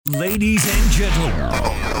Ladies and gentlemen,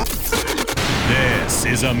 this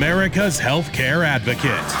is America's Healthcare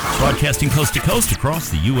Advocate. Broadcasting coast to coast across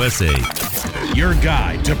the USA. Your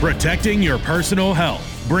guide to protecting your personal health,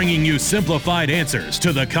 bringing you simplified answers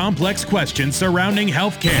to the complex questions surrounding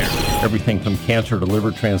healthcare. Everything from cancer to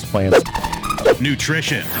liver transplants.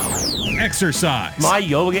 Nutrition, exercise, My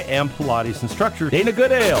yoga and Pilates instructor, Dana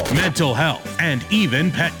Goodale. mental health, and even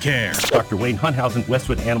pet care. Dr. Wayne Hunthausen,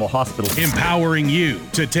 Westwood Animal Hospital. Empowering you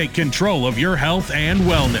to take control of your health and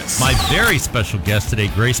wellness. My very special guest today,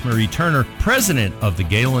 Grace Marie Turner, president of the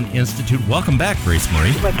Galen Institute. Welcome back, Grace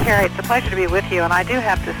Marie. Well, Carrie, it's a pleasure to be with you, and I do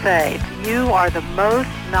have to say, you are the most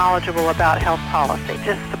knowledgeable about health policy,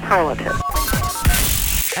 just superlative.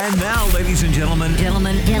 And now, ladies and gentlemen,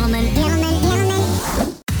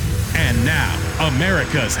 and now,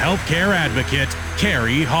 America's Healthcare Advocate,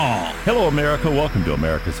 Carrie Hall. Hello, America. Welcome to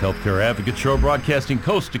America's Healthcare Advocate Show, broadcasting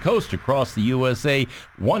coast to coast across the USA,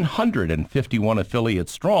 151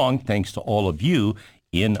 affiliates strong, thanks to all of you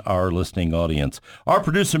in our listening audience. Our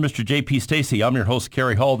producer, Mr. J.P. Stacy. I'm your host,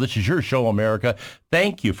 Carrie Hall. This is your show, America.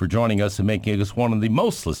 Thank you for joining us and making us one of the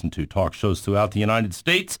most listened to talk shows throughout the United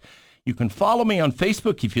States. You can follow me on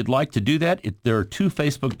Facebook if you'd like to do that. There are two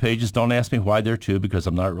Facebook pages. Don't ask me why there are two, because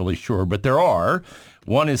I'm not really sure, but there are.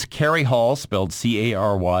 One is Carrie Hall, spelled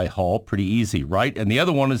C-A-R-Y Hall. Pretty easy, right? And the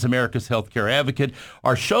other one is America's Healthcare Advocate.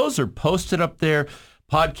 Our shows are posted up there.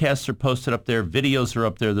 Podcasts are posted up there. Videos are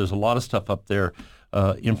up there. There's a lot of stuff up there.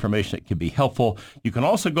 Information that can be helpful. You can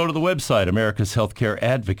also go to the website,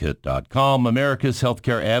 americashealthcareadvocate.com,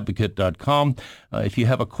 americashealthcareadvocate.com. If you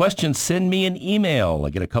have a question, send me an email. I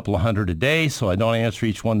get a couple of hundred a day, so I don't answer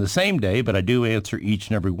each one the same day, but I do answer each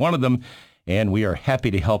and every one of them, and we are happy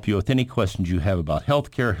to help you with any questions you have about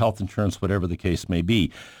healthcare, health insurance, whatever the case may be.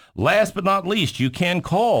 Last but not least, you can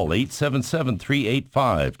call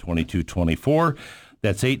 877-385-2224.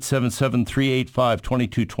 That's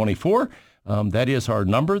 877-385-2224. That is our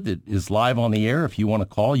number that is live on the air. If you want to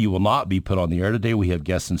call, you will not be put on the air today. We have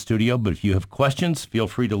guests in studio, but if you have questions, feel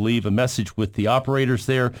free to leave a message with the operators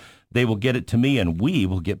there. They will get it to me, and we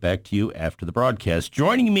will get back to you after the broadcast.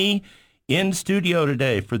 Joining me in studio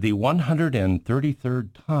today for the 133rd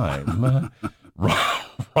time,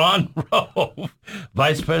 Ron Rowe,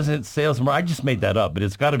 Vice President Sales. I just made that up, but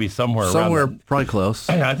it's got to be somewhere around probably close.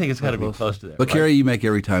 I think it's got to be close to that. But right? Carrie, you make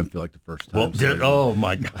every time feel like the first time. Well, oh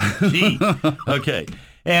my God. Gee. Okay.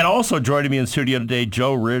 And also joining me in studio today,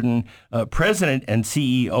 Joe Reardon, President and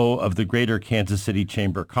CEO of the Greater Kansas City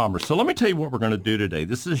Chamber of Commerce. So let me tell you what we're going to do today.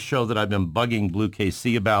 This is a show that I've been bugging Blue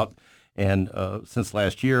KC about and since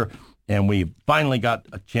last year, and we finally got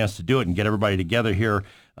a chance to do it and get everybody together here.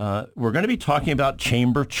 We're going to be talking about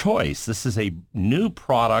Chamber Choice. This is a new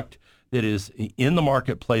product that is in the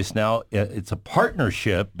marketplace now. It's a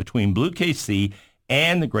partnership between Blue KC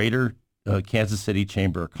and the Greater Kansas City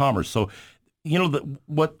Chamber of Commerce. So, you know,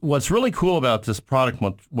 what's really cool about this product,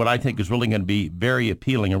 what I think is really going to be very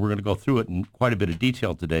appealing, and we're going to go through it in quite a bit of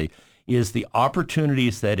detail today, is the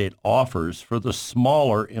opportunities that it offers for the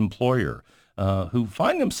smaller employer who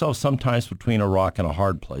find themselves sometimes between a rock and a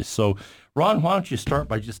hard place. So, Ron, why don't you start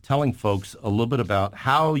by just telling folks a little bit about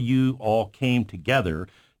how you all came together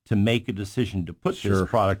to make a decision to put this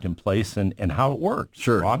product in place and how it works.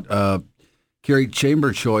 Sure. Ron? Carrie,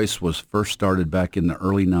 Chamber Choice was first started back in the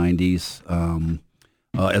early 90s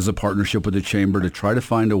as a partnership with the Chamber to try to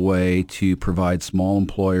find a way to provide small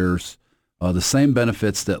employers the same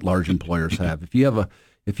benefits that large employers have. If you have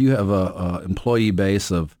a employee base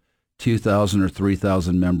of 2,000 or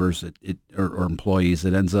 3,000 members or employees,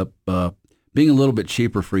 it ends up being a little bit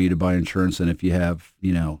cheaper for you to buy insurance than if you have,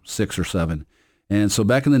 6 or 7. And so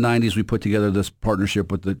back in the 90s, we put together this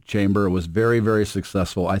partnership with the Chamber. It was very, very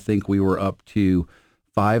successful. I think we were up to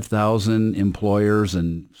 5,000 employers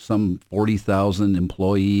and some 40,000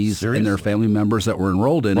 employees Seriously? and their family members that were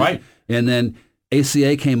enrolled in it. And then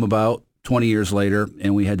ACA came about 20 years later,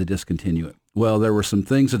 and we had to discontinue it. Well, there were some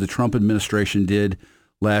things that the Trump administration did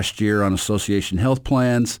last year on association health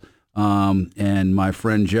plans. And my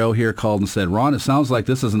friend Joe here called and said, Ron, it sounds like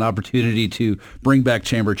this is an opportunity to bring back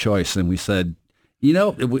Chamber Choice. And we said,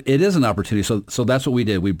 it is an opportunity. So that's what we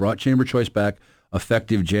did. We brought Chamber Choice back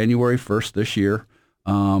effective January 1st this year.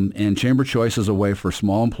 And Chamber Choice is a way for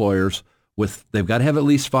small employers they've got to have at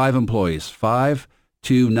least 5 employees, 5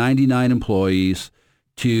 to 99 employees,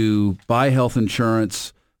 to buy health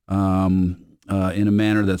insurance in a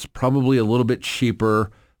manner that's probably a little bit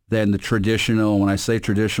cheaper than the traditional. When I say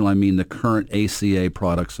traditional, I mean the current ACA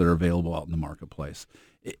products that are available out in the marketplace.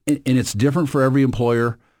 And it's different for every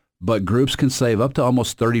employer, but groups can save up to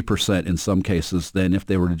almost 30% in some cases than if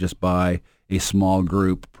they were to just buy a small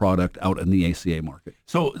group product out in the ACA market.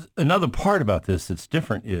 So another part about this that's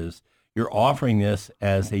different is you're offering this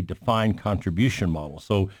as a defined contribution model.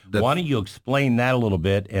 So why don't you explain that a little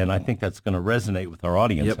bit? And I think that's going to resonate with our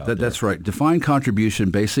audience out there. That's right. Defined contribution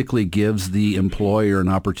basically gives the employer an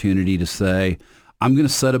opportunity to say, I'm going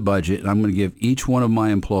to set a budget and I'm going to give each one of my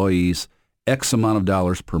employees X amount of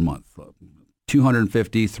dollars per month, $250,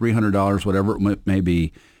 $300, whatever it may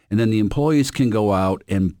be. And then the employees can go out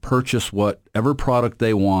and purchase whatever product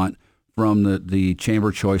they want from the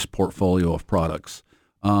Chamber Choice portfolio of products.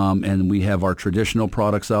 And we have our traditional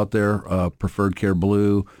products out there, Preferred Care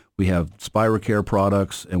Blue, we have SpiroCare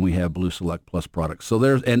products, and we have Blue Select Plus products. So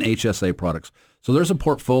and HSA products. So there's a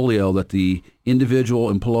portfolio that the individual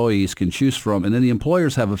employees can choose from, and then the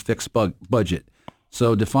employers have a fixed budget.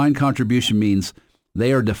 So defined contribution means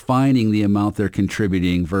they are defining the amount they're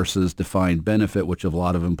contributing versus defined benefit, which a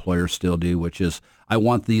lot of employers still do, which is, I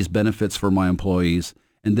want these benefits for my employees,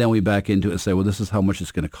 and then we back into it and say, well, this is how much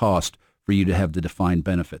it's going to cost for you to have the defined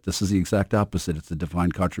benefit. This is the exact opposite. It's a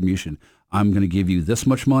defined contribution. I'm going to give you this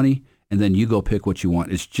much money, and then you go pick what you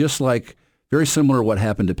want. It's just like very similar to what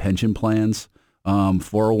happened to pension plans.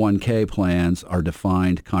 401k plans are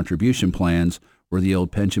defined contribution plans, where the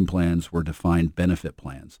old pension plans were defined benefit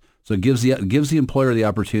plans. So it gives the employer the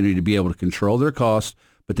opportunity to be able to control their costs,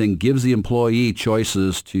 but then gives the employee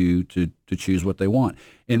choices to choose what they want.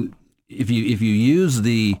 And if you use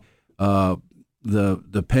the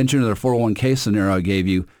pension or the 401k scenario I gave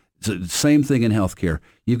you, it's the same thing in healthcare.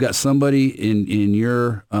 You've got somebody in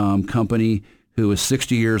your company who is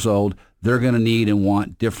 60 years old. They're going to need and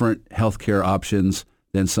want different healthcare options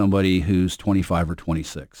than somebody who's 25 or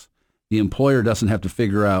 26. The employer doesn't have to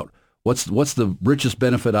figure out what's the richest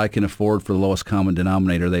benefit I can afford for the lowest common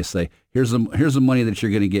denominator. They say, here's the money that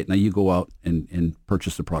you're going to get. Now you go out and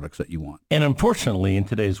purchase the products that you want. And unfortunately, in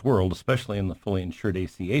today's world, especially in the fully insured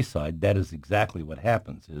ACA side, that is exactly what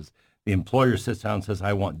happens. Is the employer sits down and says,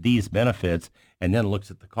 I want these benefits, and then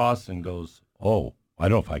looks at the costs and goes, oh, I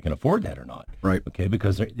don't know if I can afford that or not. Right. Okay,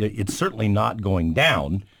 because it's certainly not going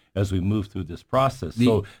down as we move through this process.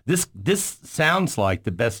 So this sounds like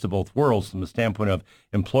the best of both worlds from the standpoint of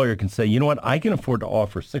employer can say, you know what, I can afford to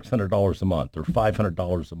offer $600 a month or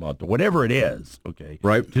 $500 a month or whatever it is, okay,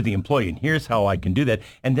 right, to the employee, and here's how I can do that.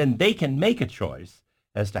 And then they can make a choice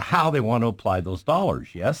as to how they want to apply those dollars,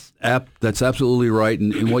 yes? That's absolutely right.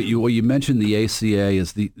 And what you mentioned, the ACA,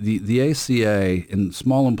 is the ACA, and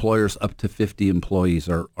small employers up to 50 employees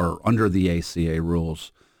are under the ACA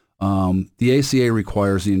rules. The ACA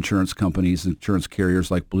requires the insurance companies, insurance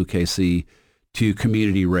carriers like Blue KC, to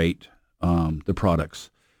community rate the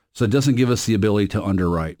products. So it doesn't give us the ability to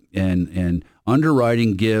underwrite. And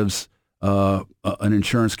underwriting gives an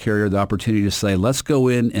insurance carrier the opportunity to say, let's go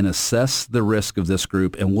in and assess the risk of this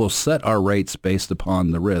group, and we'll set our rates based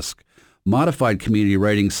upon the risk. Modified community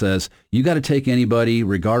rating says you got to take anybody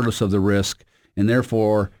regardless of the risk, and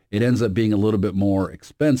therefore it ends up being a little bit more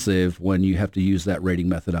expensive when you have to use that rating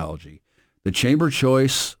methodology. The Chamber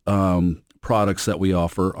Choice products that we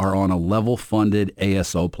offer are on a level-funded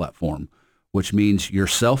ASO platform, which means you're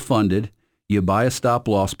self-funded. You buy a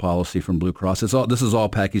stop-loss policy from Blue Cross. This is all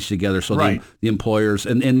packaged together, so right. the employers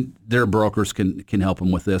and their brokers can help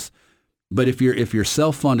them with this. But if you're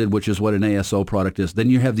self-funded, which is what an ASO product is, then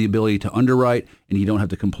you have the ability to underwrite, and you don't have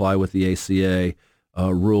to comply with the ACA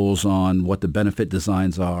rules on what the benefit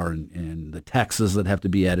designs are and the taxes that have to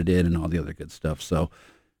be added in and all the other good stuff. So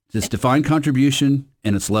it's defined contribution,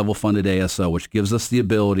 and it's level-funded ASO, which gives us the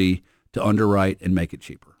ability to underwrite and make it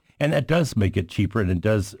cheaper. And that does make it cheaper, and it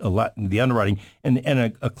does a lot in the underwriting. And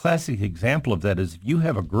a classic example of that is if you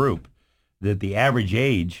have a group that the average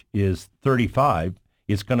age is 35,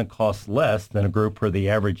 it's going to cost less than a group where the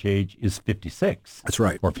average age is 56. That's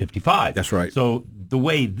right. Or 55. That's right. So the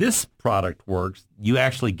way this product works, you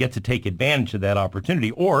actually get to take advantage of that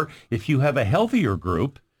opportunity. Or if you have a healthier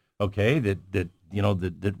group, okay, that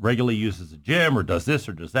regularly uses a gym or does this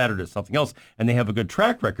or does that or does something else, and they have a good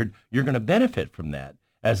track record, you're going to benefit from that,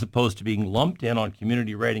 as opposed to being lumped in on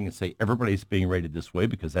community rating and say everybody's being rated this way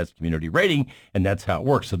because that's community rating and that's how it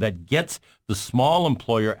works. So that gets the small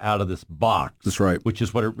employer out of this box. That's right. Which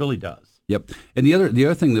is what it really does. Yep. And the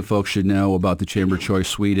other thing that folks should know about the Chamber Choice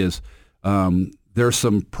Suite is there's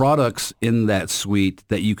some products in that suite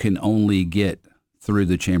that you can only get through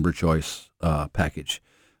the Chamber Choice package.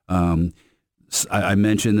 I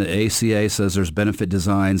mentioned that ACA says there's benefit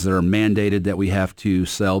designs that are mandated that we have to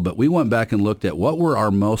sell, but we went back and looked at what were our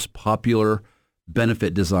most popular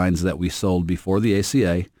benefit designs that we sold before the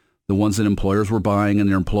ACA. the ones that employers were buying and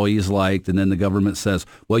their employees liked, and then the government says,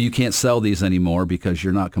 well, you can't sell these anymore because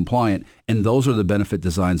you're not compliant. And those are the benefit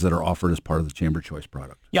designs that are offered as part of the Chamber Choice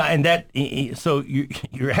product. Yeah, and so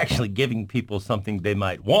you're actually giving people something they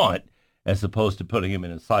might want, as opposed to putting them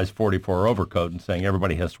in a size 44 overcoat and saying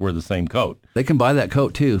everybody has to wear the same coat. They can buy that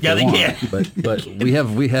coat too. If they want. Can. But we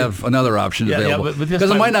have another option available because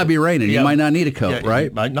it might not be raining. Yeah, you might not need a coat, right?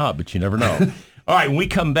 It might not, but you never know. All right, when we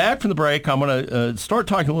come back from the break, I'm going to start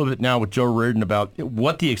talking a little bit now with Joe Reardon about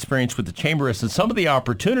what the experience with the Chamber is and some of the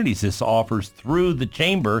opportunities this offers through the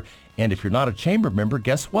Chamber. And if you're not a Chamber member,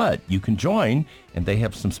 guess what? You can join, and they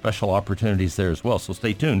have some special opportunities there as well. So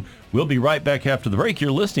stay tuned. We'll be right back after the break.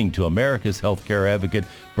 You're listening to America's Healthcare Advocate,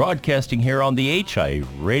 broadcasting here on the HIA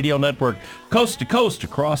Radio Network, coast to coast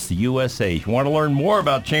across the USA. If you want to learn more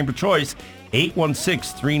about Chamber Choice,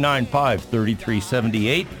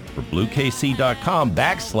 816-395-3378 or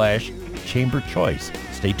bluekc.com/Chamber Choice.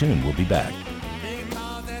 Stay tuned. We'll be back.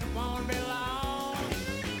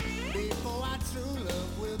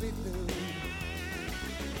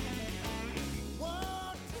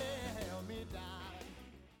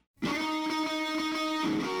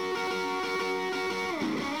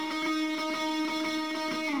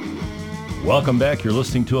 Welcome back. You're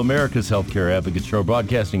listening to America's Healthcare Advocate Show,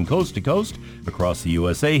 broadcasting coast to coast across the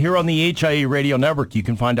USA here on the HIA Radio Network. You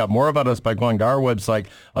can find out more about us by going to our website,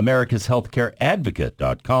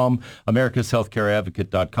 americashealthcareadvocate.com,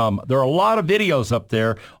 americashealthcareadvocate.com. There are a lot of videos up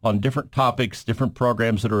there on different topics, different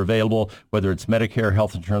programs that are available, whether it's Medicare,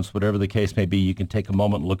 health insurance, whatever the case may be. You can take a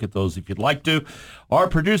moment and look at those if you'd like to. Our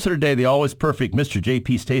producer today, the always perfect Mr.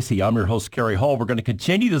 J.P. Stacy. I'm your host, Kerry Hall. We're going to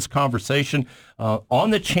continue this conversation on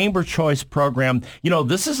the Chamber Choice program. You know,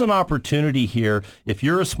 this is an opportunity here. If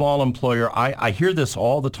you're a small employer, I hear this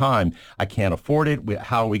all the time. I can't afford it.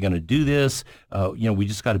 How are we going to do this? We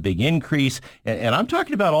just got a big increase. And I'm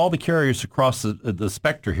talking about all the carriers across the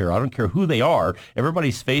spectrum here. I don't care who they are.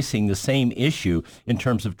 Everybody's facing the same issue in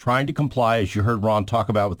terms of trying to comply, as you heard Ron talk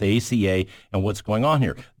about with the ACA and what's going on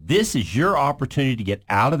here. This is your opportunity to get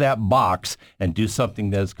out of that box and do something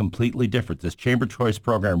that is completely different. This Chamber Choice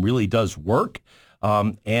program really does work.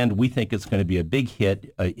 And we think it's going to be a big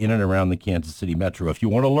hit in and around the Kansas City metro. If you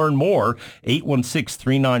want to learn more,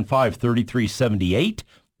 816-395-3378,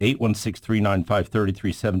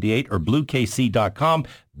 816-395-3378, or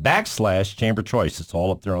bluekc.com/Chamber Choice. It's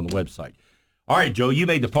all up there on the website. All right, Joe, you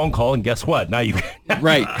made the phone call, and guess what? Now you've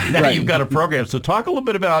got a program. So talk a little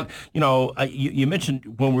bit about, you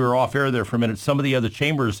mentioned when we were off air there for a minute, some of the other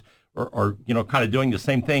chambers are kind of doing the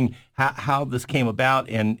same thing, how this came about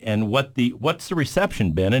and what's the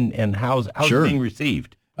reception been and how's it being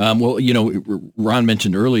received? Ron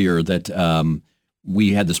mentioned earlier that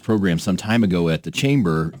we had this program some time ago at the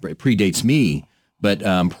Chamber. It predates me, but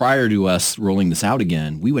prior to us rolling this out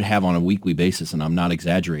again, we would have on a weekly basis, and I'm not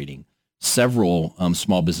exaggerating, several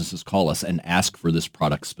small businesses call us and ask for this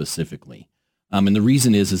product specifically. And the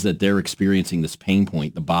reason is that they're experiencing this pain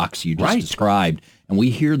point, the box you just described, and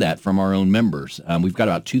we hear that from our own members. We've got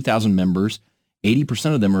about 2,000 members.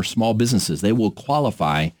 80% of them are small businesses. They will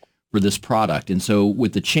qualify for this product. And so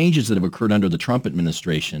with the changes that have occurred under the Trump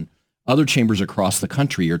administration, other chambers across the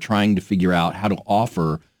country are trying to figure out how to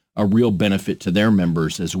offer a real benefit to their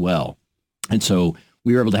members as well. And so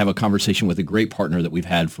we were able to have a conversation with a great partner that we've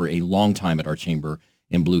had for a long time at our chamber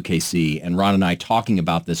in Blue KC, and Ron and I talking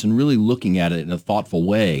about this and really looking at it in a thoughtful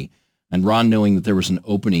way, and Ron knowing that there was an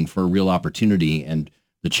opening for a real opportunity, and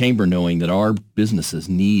the chamber knowing that our businesses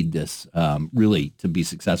need this really to be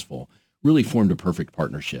successful, really formed a perfect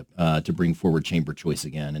partnership to bring forward Chamber Choice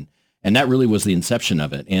again. And that really was the inception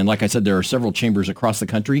of it. And like I said, there are several chambers across the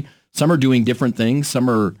country. Some are doing different things. Some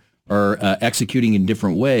are executing in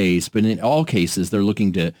different ways. But in all cases, they're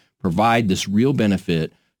looking to provide this real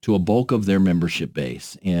benefit to a bulk of their membership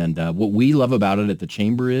base. And what we love about it at the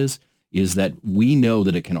chamber is that we know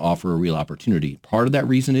that it can offer a real opportunity. Part of that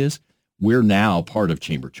reason is we're now part of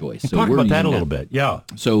Chamber Choice. So talk about that a little bit. Yeah.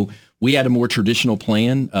 So we had a more traditional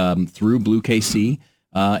plan through Blue KC.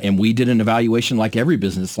 And we did an evaluation like every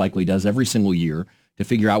business likely does every single year to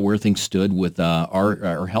figure out where things stood with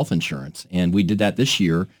our health insurance. And we did that this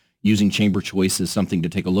year using Chamber Choice as something to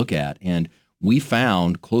take a look at. And we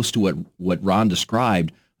found close to what Ron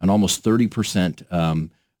described, an almost 30%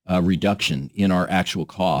 reduction in our actual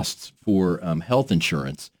costs for health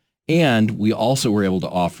insurance. And we also were able to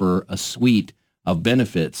offer a suite of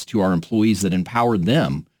benefits to our employees that empowered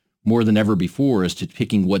them more than ever before as to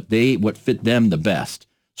picking what fit them the best.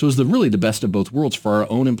 So it was really the best of both worlds for our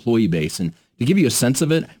own employee base. And to give you a sense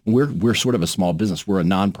of it, we're sort of a small business. We're a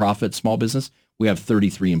nonprofit small business. We have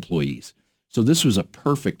 33 employees. So this was a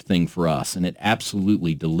perfect thing for us, and it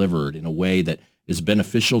absolutely delivered in a way that is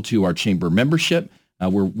beneficial to our chamber membership.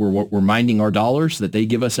 We're minding our dollars that they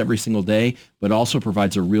give us every single day, but also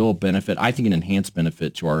provides a real benefit, I think an enhanced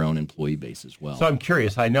benefit to our own employee base as well. So I'm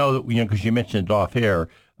curious. I know that, because you mentioned it off air,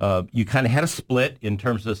 you kind of had a split in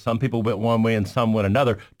terms of some people went one way and some went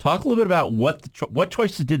another. Talk a little bit about what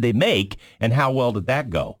choices did they make and how well did that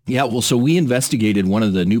go? Yeah, well, so we investigated one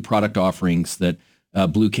of the new product offerings that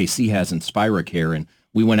Blue KC has in SpiraCare, and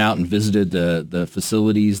we went out and visited the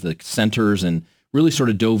facilities, the centers, and really sort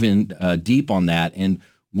of dove in deep on that, and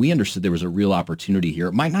we understood there was a real opportunity here.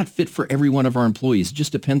 It might not fit for every one of our employees. It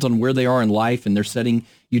just depends on where they are in life and their setting.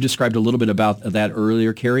 You described a little bit about that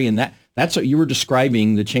earlier, Carrie, and that's what you were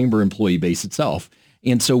describing the chamber employee base itself.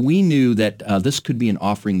 And so we knew that this could be an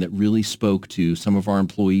offering that really spoke to some of our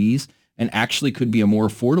employees and actually could be a more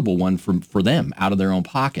affordable one for them out of their own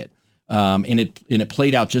pocket. And it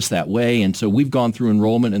played out just that way. And so we've gone through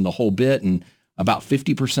enrollment in the whole bit, and about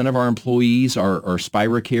 50% of our employees are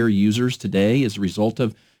SpiraCare users today as a result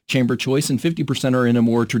of Chamber Choice, and 50% are in a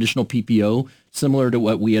more traditional PPO, similar to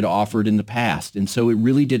what we had offered in the past. And so it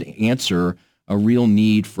really did answer a real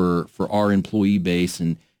need for our employee base,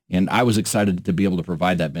 and I was excited to be able to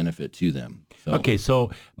provide that benefit to them. So. Okay, so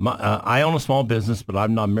I own a small business, but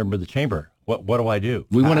I'm not a member of the chamber. What do I do?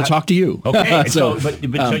 We want to talk to you. Okay, so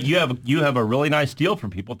you have a really nice deal for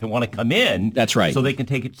people that want to come in. That's right. So they can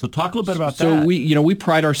take it. So talk a little bit about that. So we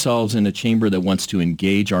pride ourselves in a chamber that wants to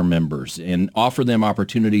engage our members and offer them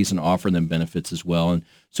opportunities and offer them benefits as well. And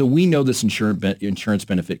so we know this insurance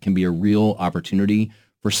benefit can be a real opportunity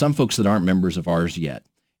for some folks that aren't members of ours yet.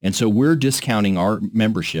 And so we're discounting our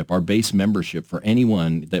membership, our base membership, for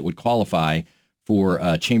anyone that would qualify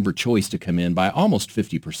for Chamber Choice to come in by almost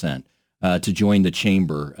 50%. To join the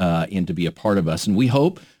chamber and to be a part of us. And we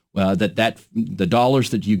hope that the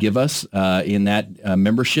dollars that you give us in that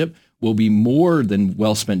membership will be more than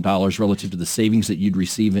well-spent dollars relative to the savings that you'd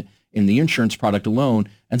receive in the insurance product alone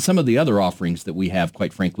and some of the other offerings that we have,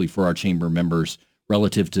 quite frankly, for our chamber members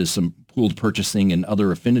relative to some pooled purchasing and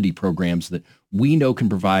other affinity programs that we know can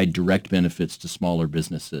provide direct benefits to smaller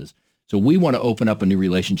businesses. So we want to open up a new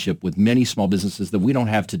relationship with many small businesses that we don't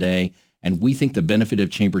have today. And we think the benefit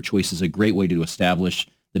of Chamber Choice is a great way to establish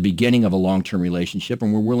the beginning of a long-term relationship.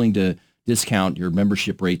 And we're willing to discount your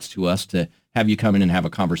membership rates to us to have you come in and have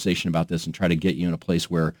a conversation about this and try to get you in a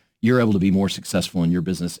place where you're able to be more successful in your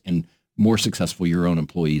business and more successful your own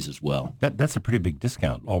employees as well. That's a pretty big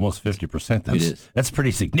discount, almost 50%. It is. That's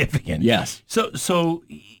pretty significant. Yes. So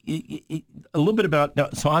a little bit about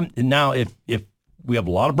if we have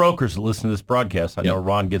a lot of brokers that listen to this broadcast. I know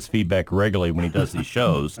Ron gets feedback regularly when he does these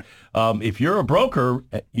shows. If you're a broker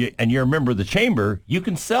and you're a member of the chamber, you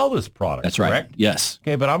can sell this product. That's right. Correct? Yes.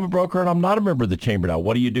 Okay, but I'm a broker and I'm not a member of the chamber now.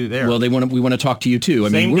 What do you do there? Well, we want to talk to you too.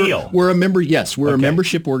 Same deal. We're a member. Yes, we're a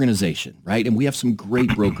membership organization, right? And we have some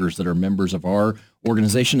great brokers that are members of our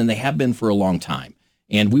organization, and they have been for a long time.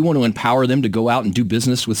 And we want to empower them to go out and do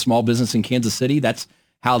business with small business in Kansas City. That's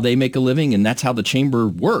how they make a living, and that's how the chamber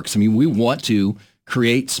works. I mean, we want to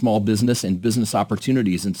create small business and business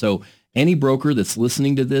opportunities. And so any broker that's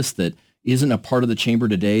listening to this that isn't a part of the chamber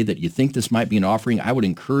today, that you think this might be an offering, I would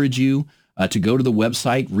encourage you to go to the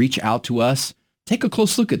website, reach out to us, take a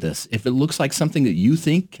close look at this. If it looks like something that you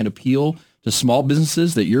think can appeal to small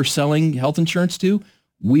businesses that you're selling health insurance to,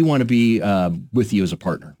 we want to be with you as a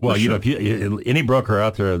partner. Well, if any broker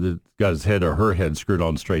out there that's got his head or her head screwed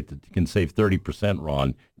on straight that can save 30%,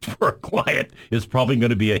 Ron, for a client is probably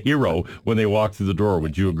going to be a hero when they walk through the door.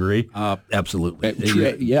 Would you agree? Absolutely.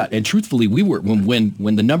 Yeah, and truthfully, we were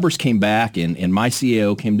when the numbers came back and my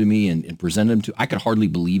CAO came to me and presented them I could hardly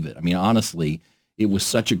believe it. I mean, honestly, it was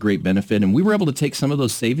such a great benefit, and we were able to take some of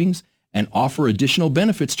those savings and offer additional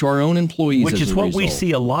benefits to our own employees. Which is what result. We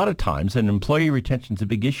see a lot of times, and employee retention is a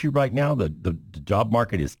big issue right now. The job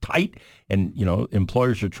market is tight, and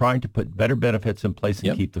employers are trying to put better benefits in place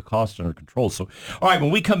and keep the costs under control. So, all right,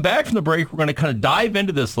 when we come back from the break, we're going to kind of dive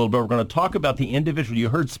into this a little bit. We're going to talk about the individual. You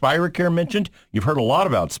heard SpiraCare mentioned. You've heard a lot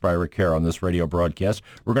about SpiraCare on this radio broadcast.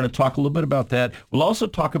 We're going to talk a little bit about that. We'll also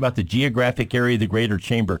talk about the geographic area the Greater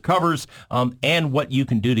Chamber covers and what you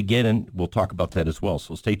can do to get in. We'll talk about that as well,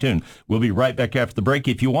 so stay tuned. We'll be right back after the break.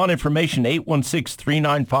 If you want information,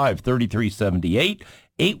 816-395-3378,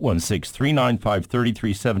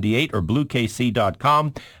 816-395-3378 or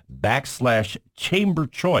bluekc.com/chamber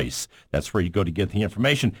choice. That's where you go to get the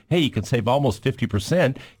information. Hey, you can save almost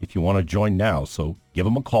 50% if you want to join now. So give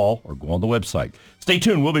them a call or go on the website. Stay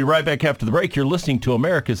tuned. We'll be right back after the break. You're listening to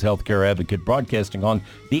America's Healthcare Advocate, broadcasting on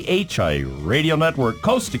the HIA Radio Network,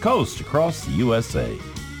 coast to coast across the USA.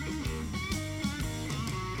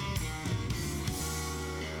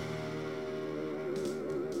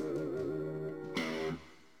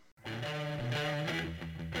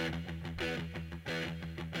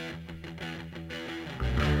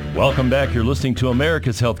 Welcome back. You're listening to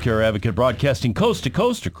America's Healthcare Advocate, broadcasting coast to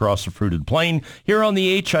coast across the fruited plain here on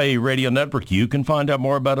the HIA Radio Network. You can find out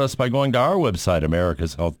more about us by going to our website,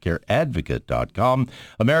 americashealthcareadvocate.com,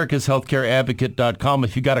 americashealthcareadvocate.com.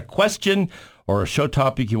 If you got a question or a show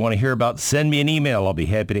topic you want to hear about, send me an email. I'll be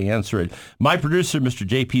happy to answer it. My producer, Mr.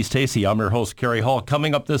 J.P. Stacy. I'm your host, Kerry Hall.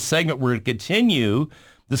 Coming up this segment, we're going to continue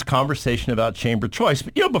this conversation about chamber choice.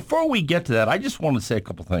 But, before we get to that, I just want to say a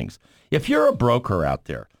couple things. If you're a broker out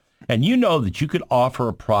there, and you know that you could offer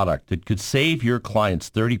a product that could save your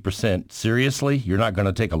clients 30%, seriously, you're not going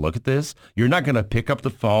to take a look at this? You're not going to pick up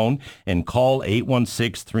the phone and call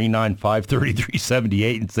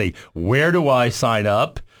 816-395-3378 and say, where do I sign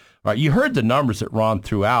up? All right, you heard the numbers that Ron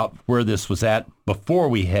threw out where this was at before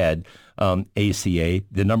we had ACA,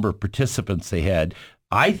 the number of participants they had.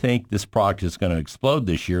 I think this product is going to explode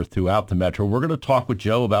this year throughout the metro. We're going to talk with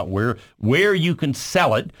Joe about where you can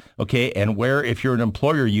sell it, okay, and where, if you're an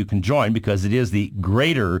employer, you can join, because it is the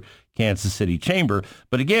greater Kansas City Chamber.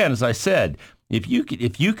 But again, as I said, if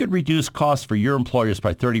you could reduce costs for your employers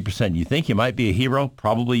by 30%, you think you might be a hero?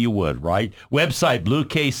 Probably you would, right? Website,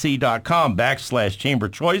 bluekc.com/chamber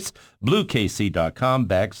choice,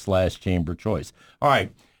 bluekc.com/chamber choice. All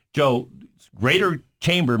right, Joe, greater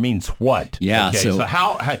chamber means what? Yeah.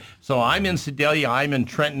 Okay, so I'm in Sedalia, I'm in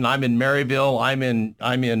Trenton, I'm in Maryville, I'm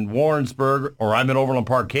in Warrensburg, or I'm in Overland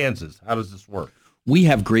Park, Kansas. How does this work? We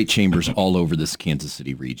have great chambers all over this Kansas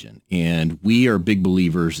City region, and we are big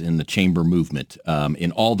believers in the chamber movement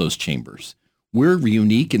in all those chambers. We're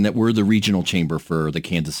unique in that we're the regional chamber for the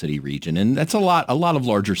Kansas City region, and that's a lot of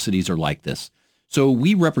larger cities are like this. So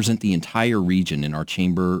we represent the entire region in our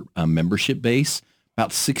chamber membership base.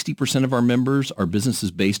 About 60% of our members are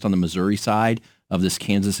businesses based on the Missouri side of this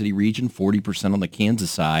Kansas City region, 40% on the Kansas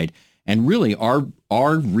side. And really, our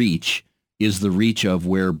reach is the reach of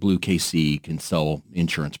where Blue KC can sell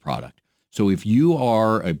insurance product. So if you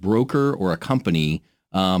are a broker or a company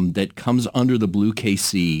that comes under the Blue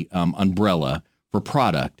KC umbrella for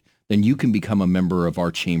product, then you can become a member of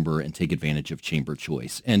our chamber and take advantage of chamber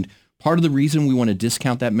choice. And part of the reason we want to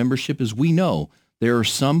discount that membership is we know there are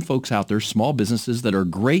some folks out there, small businesses, that are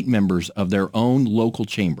great members of their own local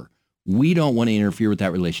chamber. We don't want to interfere with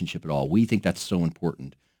that relationship at all. We think that's so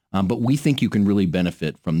important. But we think you can really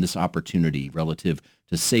benefit from this opportunity relative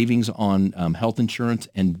to savings on health insurance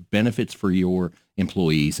and benefits for your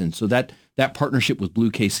employees. And so that partnership with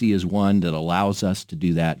Blue KC is one that allows us to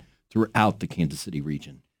do that throughout the Kansas City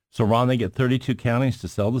region. So, Ron, they get 32 counties to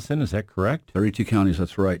sell this in. Is that correct? 32 counties,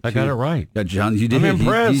 that's right. I got it right. Yeah, John, you did. I'm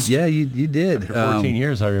impressed. You did. After 14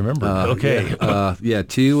 years, I remember. Okay. Yeah,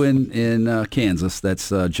 2 in Kansas.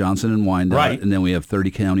 That's Johnson and Wyandotte. Right. And then we have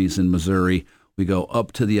 30 counties in Missouri. We go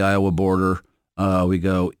up to the Iowa border. We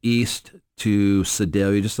go east to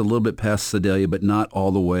Sedalia, just a little bit past Sedalia, but not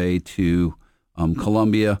all the way to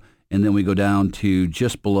Columbia. And then we go down to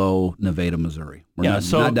just below Nevada, Missouri. We're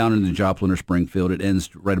not down into Joplin or Springfield. It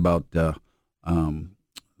ends right about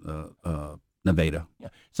Nevada. Yeah.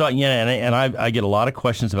 So, and I get a lot of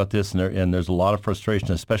questions about this, and there's a lot of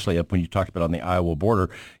frustration, especially up when you talked about on the Iowa border.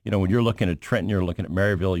 When you're looking at Trenton, you're looking at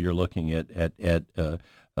Maryville, you're looking at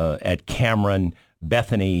Cameron,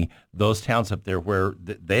 Bethany, those towns up there where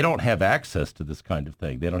they don't have access to this kind of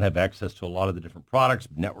thing. They don't have access to a lot of the different products,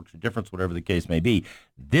 networks of difference, whatever the case may be.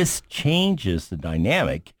 This changes the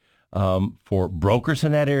dynamic for brokers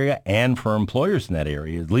in that area and for employers in that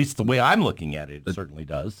area. At least the way I'm looking at it, it certainly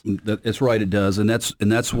does. That's right, it does, and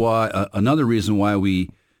that's why another reason why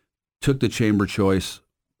we took the Chamber Choice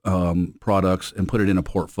products and put it in a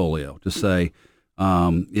portfolio to say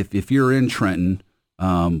if you're in Trenton.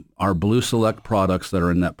 Our Blue Select products that are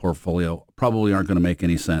in that portfolio probably aren't going to make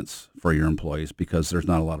any sense for your employees because there's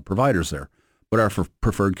not a lot of providers there. But our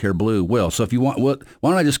Preferred Care Blue will. So if you want, why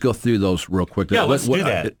don't I just go through those real quick? Yeah, let's do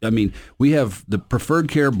that. I mean, we have the Preferred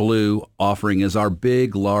Care Blue offering is our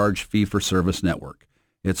big, large fee-for-service network.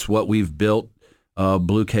 It's what we've built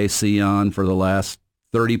Blue KC on for the last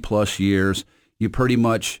 30-plus years. You pretty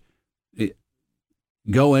much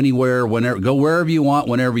go anywhere, whenever, go wherever you want,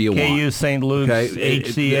 whenever you want. KU, St. Luke's,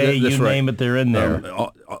 HCA, you name it, they're in there.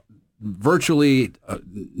 Virtually,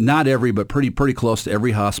 not every, but pretty close to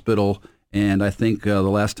every hospital. And I think the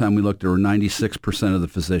last time we looked, there were 96% of the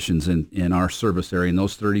physicians in our service area in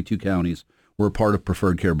those 32 counties were part of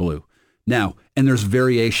Preferred Care Blue. Now, and there's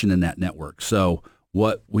variation in that network. So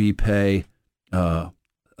what we pay a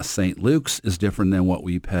St. Luke's is different than what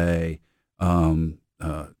we pay KU.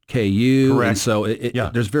 Correct. And so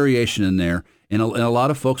there's variation in there. And a lot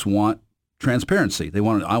of folks want transparency. I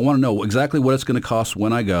want to know exactly what it's going to cost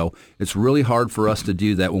when I go. It's really hard for us to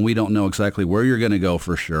do that when we don't know exactly where you're going to go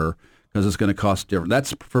for sure, because it's going to cost different.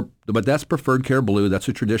 But that's Preferred Care Blue. That's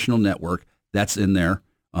a traditional network. That's in there.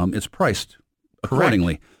 It's priced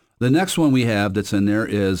accordingly. Correct. The next one we have that's in there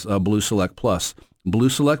is Blue Select Plus. Blue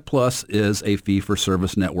Select Plus is a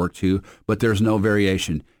fee-for-service network too, but there's no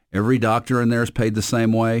variation. Every doctor in there is paid the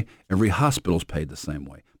same way. Every hospital is paid the same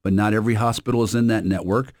way. But not every hospital is in that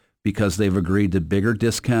network because they've agreed to bigger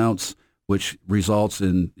discounts, which results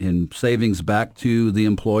in savings back to the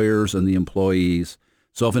employers and the employees.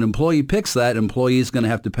 So if an employee picks that, an employee is going to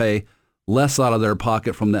have to pay less out of their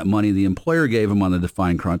pocket from that money the employer gave them on the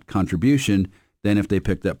defined contribution than if they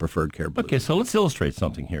picked that Preferred Care Blue. Okay, so let's illustrate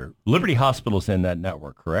something here. Liberty Hospital's in that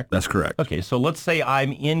network, correct? That's correct. Okay, so let's say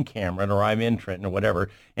I'm in Cameron or I'm in Trenton or whatever,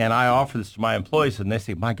 and I offer this to my employees, and they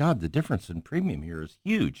say, my God, the difference in premium here is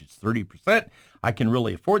huge. It's 30%. I can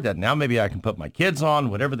really afford that. Now maybe I can put my kids on,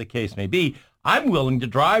 whatever the case may be. I'm willing to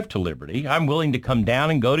drive to Liberty. I'm willing to come down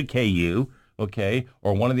and go to KU, okay,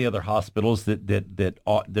 or one of the other hospitals that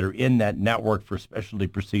are in that network for specialty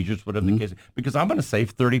procedures, whatever the case, because I'm going to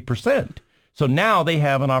save 30%. So now they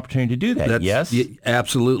have an opportunity to do that, yes? Yeah,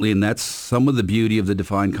 absolutely, and that's some of the beauty of the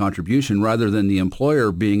defined contribution, rather than the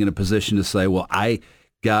employer being in a position to say, well, I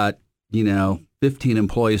got, 15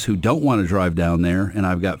 employees who don't want to drive down there, and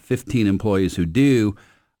I've got 15 employees who do.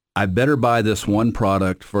 I better buy this one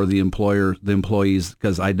product for the employees,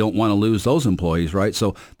 because I don't want to lose those employees, right?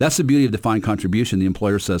 So that's the beauty of defined contribution. The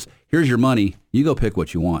employer says, here's your money, you go pick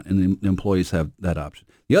what you want, and the employees have that option.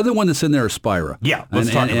 The other one that's in there is Spira. Yeah, let's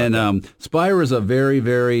talk about that. Spira is a very,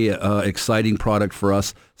 very exciting product for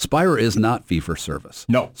us. Spira is not fee-for-service.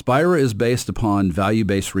 No. Spira is based upon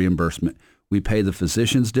value-based reimbursement. We pay the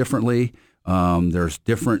physicians differently. There's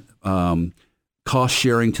different cost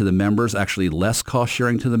sharing to the members, actually less cost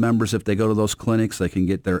sharing to the members if they go to those clinics. They can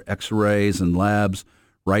get their x-rays and labs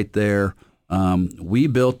right there. We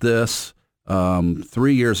built this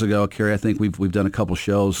 3 years ago, Kerry. I think we've done a couple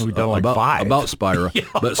shows about Spira. Yeah.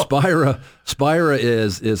 But Spira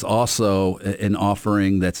is also an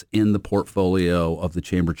offering that's in the portfolio of the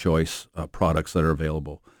Chamber Choice products that are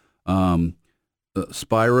available.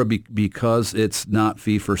 Spira, because it's not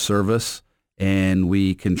fee for service and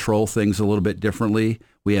we control things a little bit differently,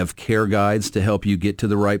 we have care guides to help you get to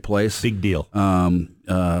the right place. Big deal.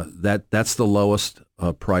 That's the lowest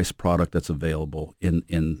price product that's available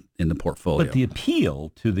in the portfolio. But the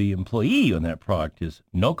appeal to the employee on that product is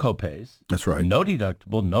no copays. That's right. No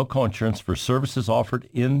deductible, no coinsurance for services offered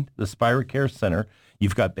in the Spira Care Center.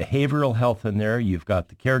 You've got behavioral health in there. You've got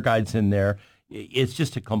the care guides in there. It's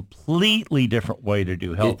just a completely different way to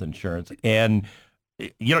do health insurance. And,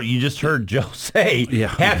 you just heard Joe say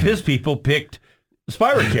half his people picked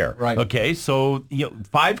Spira Care. Right. Okay, so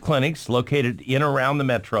 5 clinics located in around the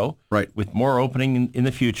metro. Right. With more opening in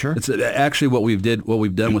the future. It's actually what we've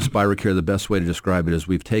done with Spira Care. The best way to describe it is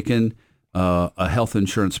we've taken a health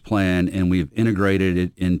insurance plan and we've integrated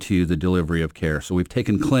it into the delivery of care. So we've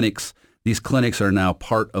taken clinics. These clinics are now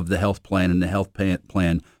part of the health plan, and the health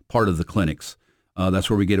plan part of the clinics. That's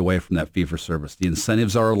where we get away from that fee for service. The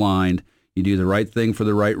incentives are aligned. You do the right thing for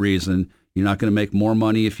the right reason. You're not going to make more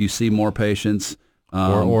money if you see more patients.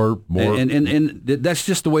 Or more. And that's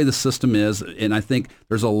just the way the system is. And I think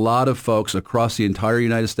there's a lot of folks across the entire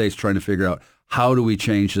United States trying to figure out, how do we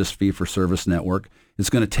change this fee-for-service network? It's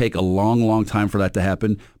going to take a long, long time for that to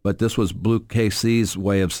happen. But this was Blue KC's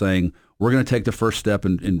way of saying, we're going to take the first step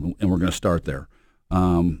and we're going to start there.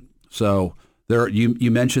 So there, you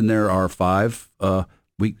mentioned there are 5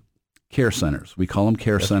 care centers. We call them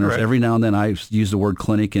care centers. Correct. Every now and then I use the word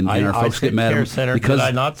clinic, and our folks get mad care center. because did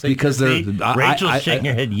I not say because they're Rachel's shaking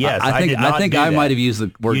her head. Yes, I think I might have used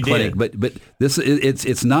the word you clinic, did. but this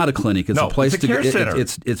it's not a clinic. It's a place it's a care center.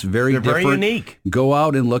 It's very They're different. very unique. Go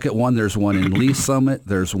out and look at one. There's one in Lee Summit.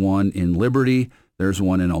 There's one in Liberty. There's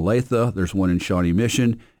one in Olathe. There's one in Shawnee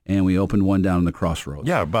Mission. And we opened one down in the Crossroads.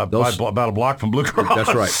 Yeah, about a block from Blue Cross.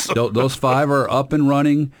 That's right. Those 5 are up and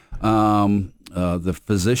running. The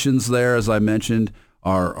physicians there, as I mentioned,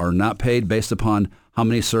 are not paid based upon how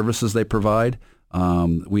many services they provide.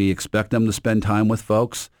 We expect them to spend time with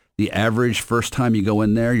folks. The average first time you go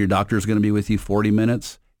in there, your doctor is going to be with you 40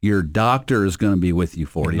 minutes. Your doctor is going to be with you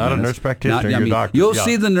 40 minutes. Not a nurse practitioner, your doctor. You'll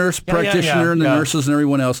see the nurse practitioner and the nurses and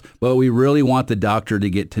everyone else, but we really want the doctor to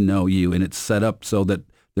get to know you, and it's set up so that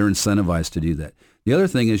they're incentivized to do that. The other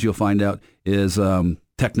thing is you'll find out is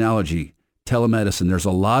technology, telemedicine. There's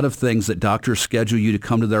a lot of things that doctors schedule you to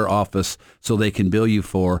come to their office so they can bill you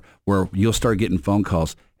for, where you'll start getting phone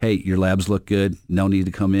calls. Hey, your labs look good. No need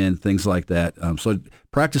to come in, things like that. So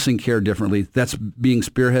practicing care differently, that's being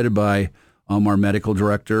spearheaded by our medical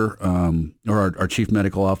director or our chief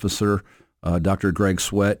medical officer, Dr. Greg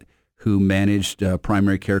Sweat, who managed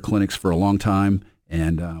primary care clinics for a long time.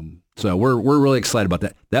 And so we're really excited about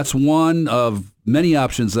that. That's one of many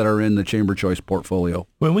options that are in the Chamber Choice portfolio.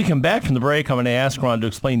 When we come back from the break, I'm going to ask Ron to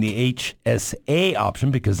explain the HSA option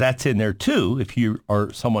because that's in there too if you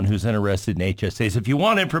are someone who's interested in HSAs. If you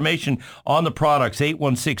want information on the products,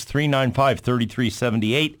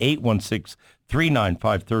 816-395-3378,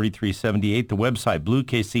 816-395-3378, the website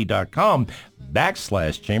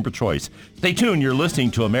bluekc.com/Chamber Choice. Stay tuned. You're listening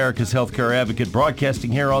to America's Healthcare Advocate,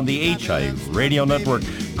 broadcasting here on the HIA Radio Network,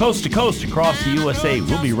 coast to coast across the USA.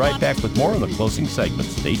 We'll be right back with more in the closing segment.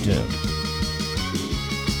 Stay tuned.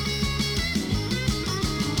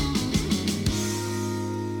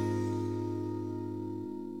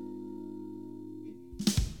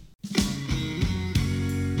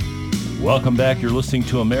 Welcome back. You're listening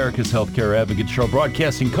to America's Healthcare Advocate Show,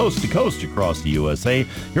 broadcasting coast to coast across the USA.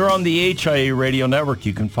 You're on the HIA Radio Network.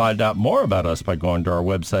 You can find out more about us by going to our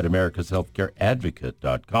website,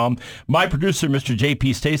 americashealthcareadvocate.com. My producer, Mr.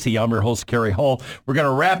 J.P. Stacy. I'm your host, Kerry Hull. We're going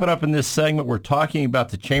to wrap it up in this segment. We're talking about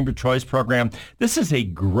the Chamber Choice Program. This is a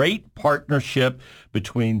great partnership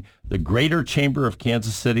between the Greater Chamber of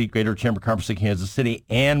Kansas City, Greater Chamber Conference of Kansas City,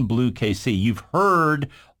 and Blue KC. You've heard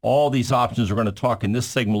all these options. We're going to talk in this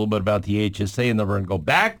segment a little bit about the HSA, and then we're going to go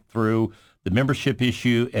back through the membership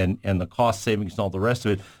issue and the cost savings and all the rest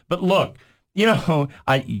of it. But look, you know,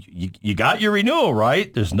 you got your renewal,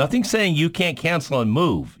 right? There's nothing saying you can't cancel and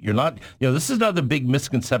move. You're not, you know, this is another big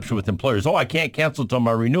misconception with employers. Oh, I can't cancel until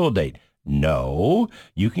my renewal date. No,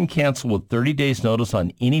 you can cancel with 30 days notice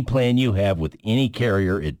on any plan you have with any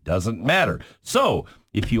carrier. It doesn't matter. So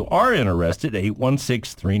if you are interested,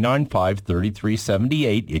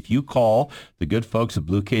 816-395-3378. If you call, the good folks at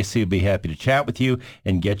Blue KC will be happy to chat with you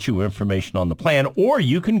and get you information on the plan. Or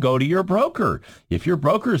you can go to your broker. If your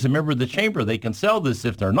broker is a member of the chamber, they can sell this.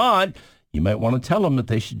 If they're not, you might want to tell them that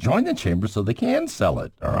they should join the chamber so they can sell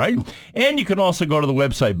it. All right. And you can also go to the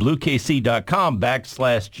website,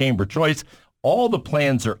 bluekc.com/Chamber Choice. All the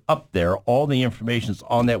plans are up there. All the information is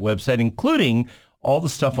on that website, including all the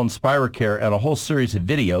stuff on SpiroCare and a whole series of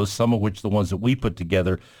videos, some of which the ones that we put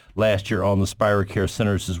together last year on the SpiroCare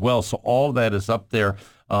centers as well. So all of that is up there,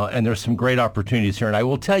 and there's some great opportunities here. And I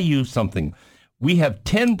will tell you something. We have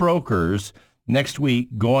 10 brokers next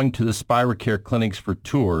week going to the SpiroCare clinics for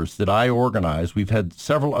tours that I organize. We've had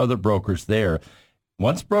several other brokers there.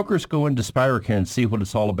 Once brokers go into SpiroCare and see what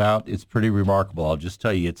it's all about, it's pretty remarkable. I'll just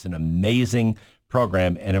tell you, it's an amazing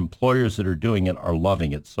program, and employers that are doing it are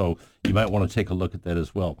loving it. So you might want to take a look at that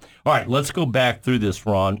as well. All right, let's go back through this,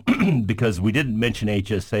 Ron, because we didn't mention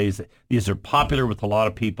HSAs. These are popular with a lot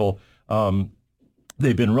of people.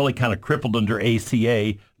 They've been really kind of crippled under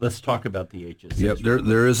ACA. Let's talk about the HSAs. Yep,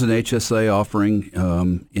 there is an HSA offering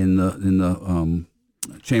in the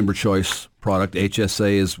Chamber Choice product.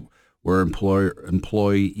 HSA is where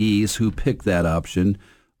employees who pick that option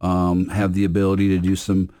have the ability to do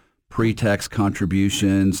some pre-tax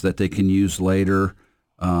contributions that they can use later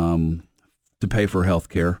to pay for health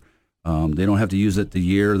care. They don't have to use it the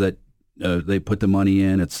year that they put the money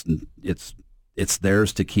in. It's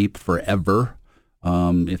theirs to keep forever.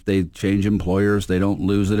 If they change employers, they don't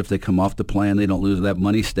lose it. If they come off the plan, they don't lose it. That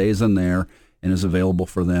money stays in there and is available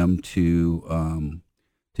for them to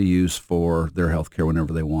use for their health care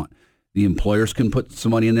whenever they want. The employers can put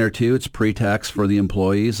some money in there too. It's pre-tax for the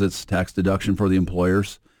employees. It's tax deduction for the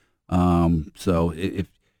employers. So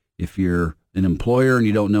if you're an employer and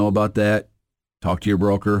you don't know about that, talk to your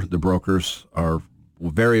broker. The brokers are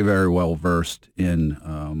very, very well versed in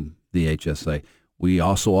the HSA. We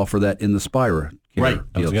also offer that in the Spira. Right.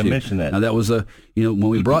 I was going to mention that. Now that was when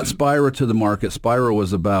we brought Spira to the market, Spira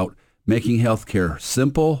was about making healthcare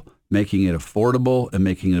simple, making it affordable, and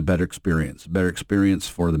making it a better experience. A better experience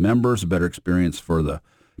for the members, a better experience for the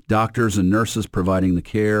doctors and nurses providing the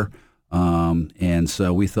care. And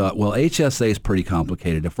so we thought, well, HSA is pretty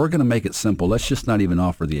complicated. If we're going to make it simple, let's just not even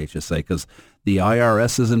offer the HSA because the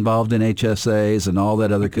IRS is involved in HSAs and all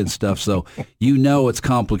that other good stuff. So it's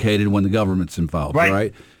complicated when the government's involved,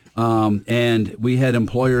 right? And we had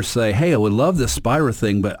employers say, hey, I would love this Spira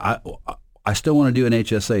thing, but I still want to do an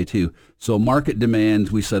HSA too. So market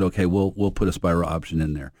demands, we said, okay, we'll put a Spira option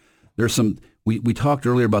in there. There's some. We talked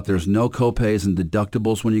earlier about there's no copays and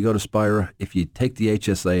deductibles when you go to Spira. If you take the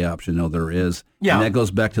HSA option, there is. Yeah. And that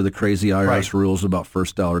goes back to the crazy IRS rules about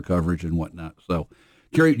first dollar coverage and whatnot. So,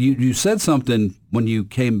 Kerry, you said something when we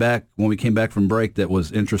came back from break that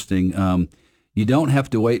was interesting. You don't have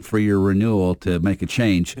to wait for your renewal to make a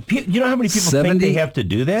change. You know how many people think they have to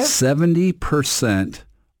do that? 70%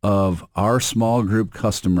 of our small group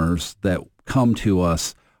customers that come to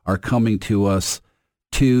us are coming to us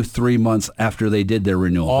 2-3 months after they did their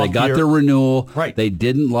renewal. They got their renewal. Right. They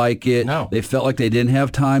didn't like it. No. They felt like they didn't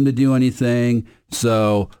have time to do anything.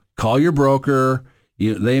 So call your broker.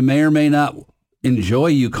 They may or may not enjoy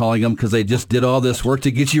you calling them because they just did all this work to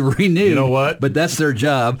get you renewed. You know what? But that's their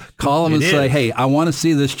job. Call them and say, hey, I want to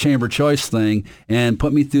see this chamber choice thing and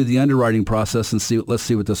put me through the underwriting process and let's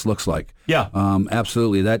see what this looks like. Yeah.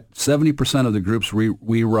 Absolutely. That 70% of the groups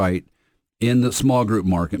we write in the small group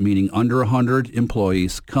market, meaning under 100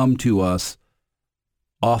 employees, come to us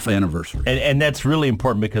off anniversary. And that's really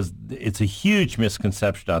important because it's a huge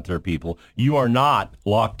misconception out there, people. You are not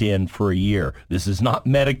locked in for a year. This is not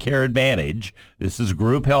Medicare Advantage. This is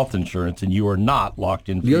group health insurance, and you are not locked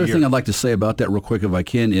in for a year. The other thing I'd like to say about that real quick, if I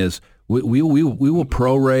can, is we will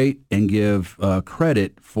prorate and give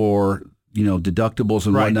credit for deductibles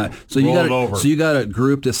and whatnot. So you got a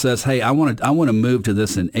group that says, hey, I want to move to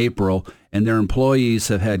this in April, and their employees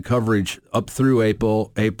have had coverage up through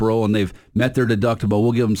April, and they've met their deductible.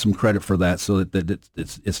 We'll give them some credit for that, so that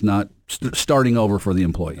it's not starting over for the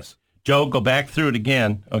employees. Joe, go back through it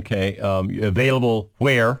again. Okay, available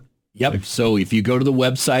where? Yep. So if you go to the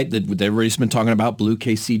website that everybody's been talking about,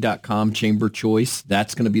 bluekc.com, Chamber Choice,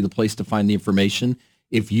 that's going to be the place to find the information.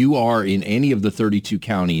 If you are in any of the 32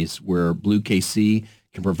 counties where Blue KC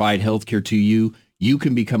can provide health care to you, you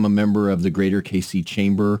can become a member of the Greater KC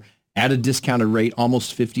Chamber at a discounted rate,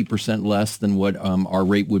 almost 50% less than what our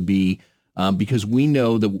rate would be, because we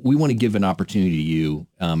know that we want to give an opportunity to you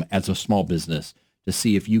as a small business to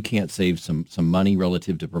see if you can't save some money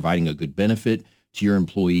relative to providing a good benefit to your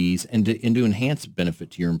employees and to enhance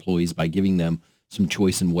benefit to your employees by giving them some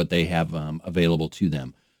choice in what they have available to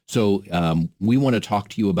them. So we want to talk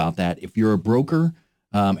to you about that. If you're a broker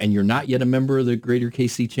and you're not yet a member of the Greater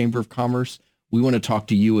KC Chamber of Commerce, we want to talk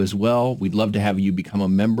to you as well. We'd love to have you become a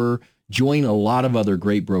member. Join a lot of other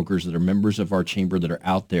great brokers that are members of our chamber that are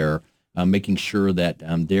out there, making sure that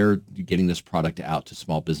they're getting this product out to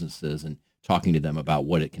small businesses and talking to them about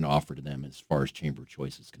what it can offer to them as far as chamber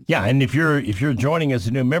choice is concerned. Yeah, and if you're joining as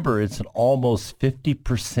a new member, it's an almost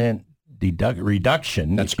 50%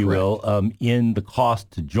 reduction, That's if you will, in the cost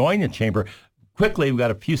to join the chamber. Quickly, we've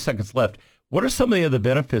got a few seconds left. What are some of the other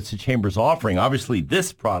benefits the chamber's offering? Obviously,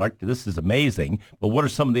 this product, this is amazing, but what are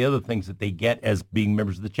some of the other things that they get as being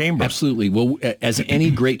members of the chamber? Absolutely. Well, as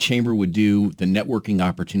any great chamber would do, the networking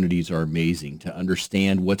opportunities are amazing to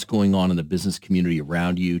understand what's going on in the business community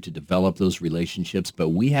around you, to develop those relationships. But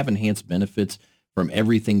we have enhanced benefits from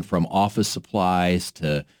everything from office supplies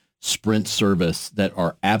to Sprint service that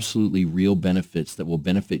are absolutely real benefits that will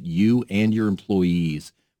benefit you and your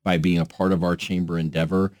employees by being a part of our chamber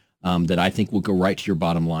endeavor. That I think will go right to your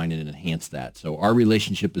bottom line and enhance that. So our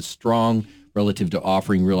relationship is strong relative to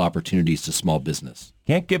offering real opportunities to small business.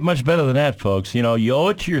 Can't get much better than that, folks. You owe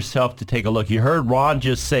it to yourself to take a look. You heard Ron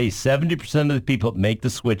just say 70% of the people that make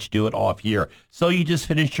the switch do it off year. So you just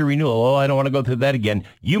finished your renewal. Oh, I don't want to go through that again.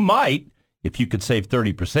 You might. If you could save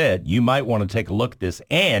 30%, you might want to take a look at this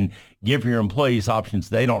and give your employees options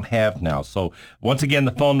they don't have now. So once again,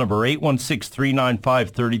 the phone number,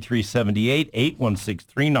 816-395-3378,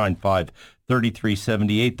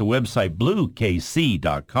 816-395-3378. The website,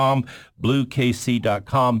 bluekc.com,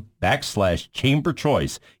 bluekc.com/chamber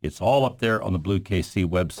choice. It's all up there on the Blue KC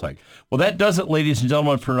website. Well, that does it, ladies and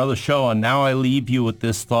gentlemen, for another show. And now I leave you with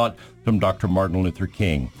this thought from Dr. Martin Luther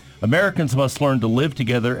King. Americans must learn to live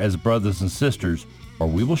together as brothers and sisters, or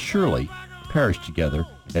we will surely perish together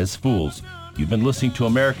as fools. You've been listening to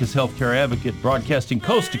America's Healthcare Advocate, broadcasting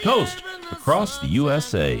coast to coast across the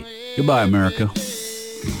USA. Goodbye, America.